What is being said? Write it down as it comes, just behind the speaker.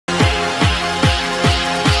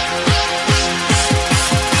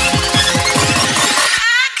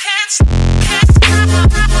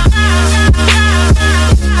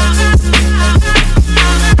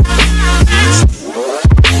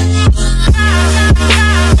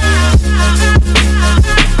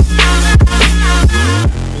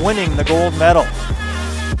winning the gold medal.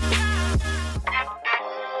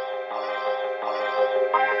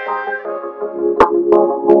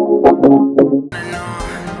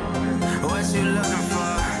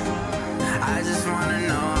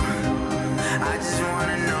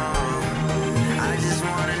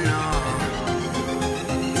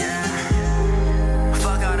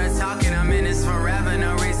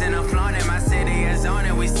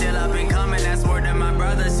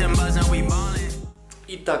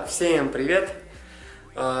 Итак, всем привет!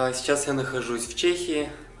 Сейчас я нахожусь в Чехии,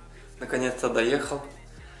 наконец-то доехал.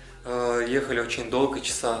 Ехали очень долго,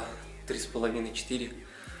 часа 3,5-4.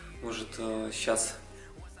 Может, сейчас,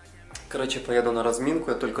 короче, поеду на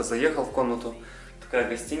разминку. Я только заехал в комнату. Такая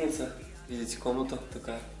гостиница, видите, комната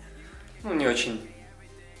такая, ну, не очень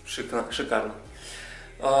шикарно.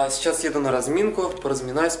 Сейчас еду на разминку,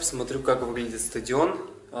 поразминаюсь, посмотрю, как выглядит стадион.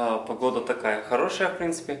 Погода такая хорошая, в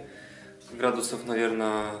принципе. Градусов,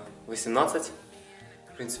 наверное, 18.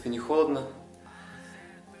 В принципе, не холодно.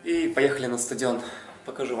 И поехали на стадион.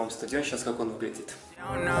 Покажу вам стадион сейчас, как он выглядит.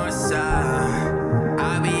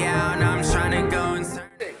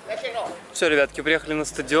 Все, ребятки, приехали на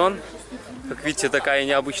стадион. Как видите, такая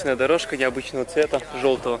необычная дорожка, необычного цвета,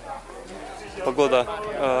 желтого. Погода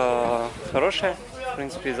хорошая. В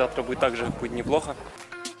принципе, завтра будет также, будет неплохо.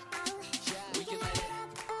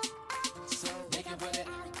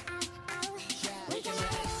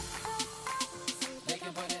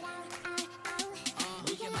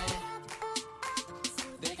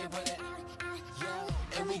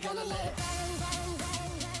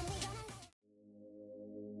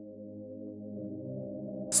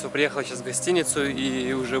 Все, приехал сейчас в гостиницу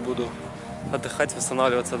и уже буду отдыхать,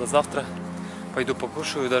 восстанавливаться до завтра. Пойду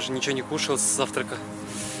покушаю, даже ничего не кушал с завтрака.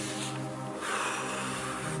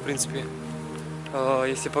 В принципе,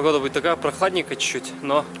 если погода будет такая прохладненькая чуть-чуть,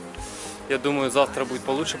 но я думаю, завтра будет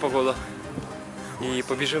получше погода. И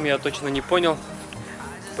побежим я точно не понял.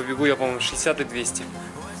 Побегу я, по-моему, 60 и 200.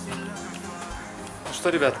 Ну что,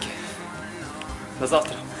 ребятки, до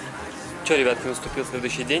завтра. Че, ребятки, наступил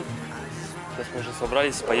следующий день. Сейчас мы уже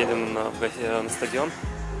собрались, поедем на стадион.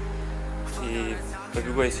 И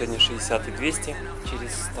побегу я сегодня 60 и 200.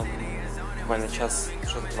 Через там буквально час,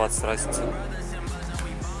 что-то 20 разницы.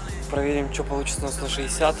 Проверим, что получится у нас на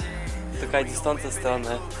 60. Такая дистанция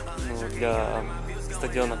странная, ну, для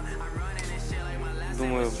стадиона.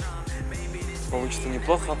 Думаю, получится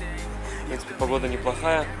неплохо. В принципе, погода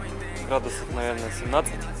неплохая. Градусов, наверное,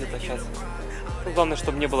 17 где-то сейчас. Ну, главное,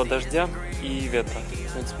 чтобы не было дождя и ветра.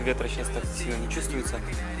 В принципе, ветра сейчас так сильно не чувствуется.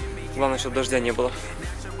 Главное, чтобы дождя не было.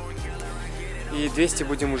 И 200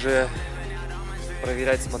 будем уже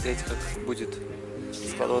проверять, смотреть, как будет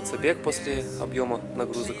складываться бег после объема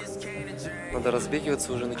нагрузок. Надо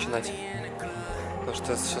разбегиваться, уже начинать. Потому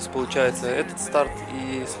что сейчас получается этот старт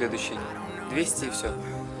и следующий. 200 и все.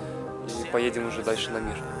 И поедем уже дальше на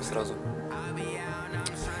мир сразу.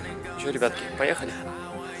 Че, ребятки, поехали?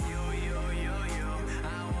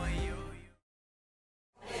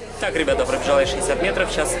 Так, ребята, пробежал я 60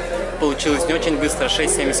 метров сейчас. Получилось не очень быстро,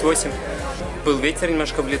 6:78. Был ветер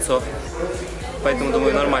немножко в лицо. Поэтому,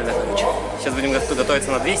 думаю, нормально, короче. Сейчас будем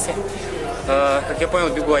готовиться на 200. Как я понял,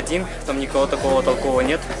 бегу один. Там никого такого толкового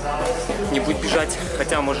нет. Не будет бежать.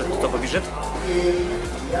 Хотя, может, кто-то побежит.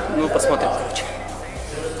 Ну, посмотрим, короче.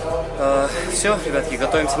 Все, ребятки,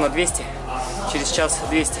 готовимся на 200. Через час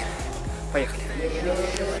 200. Поехали.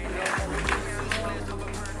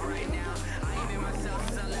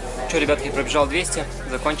 Что, ребятки, пробежал 200,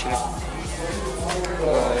 закончили.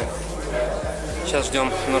 Сейчас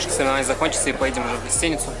ждем немножко соревнований закончится и поедем уже в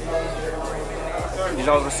гостиницу.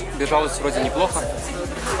 Бежалось вроде неплохо.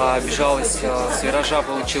 Бежалось с виража,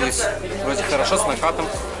 получилось вроде хорошо, с накатом.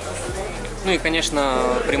 Ну и, конечно,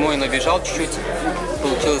 прямой набежал чуть-чуть.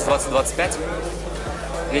 Получилось 20-25.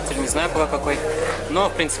 Ветер не знаю пока какой. Но,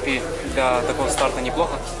 в принципе, для такого старта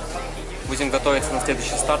неплохо. Будем готовиться на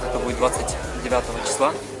следующий старт. Это будет 29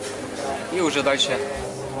 числа. И уже дальше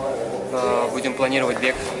будем планировать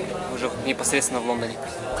бег уже непосредственно в Лондоне.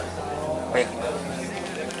 Поехали.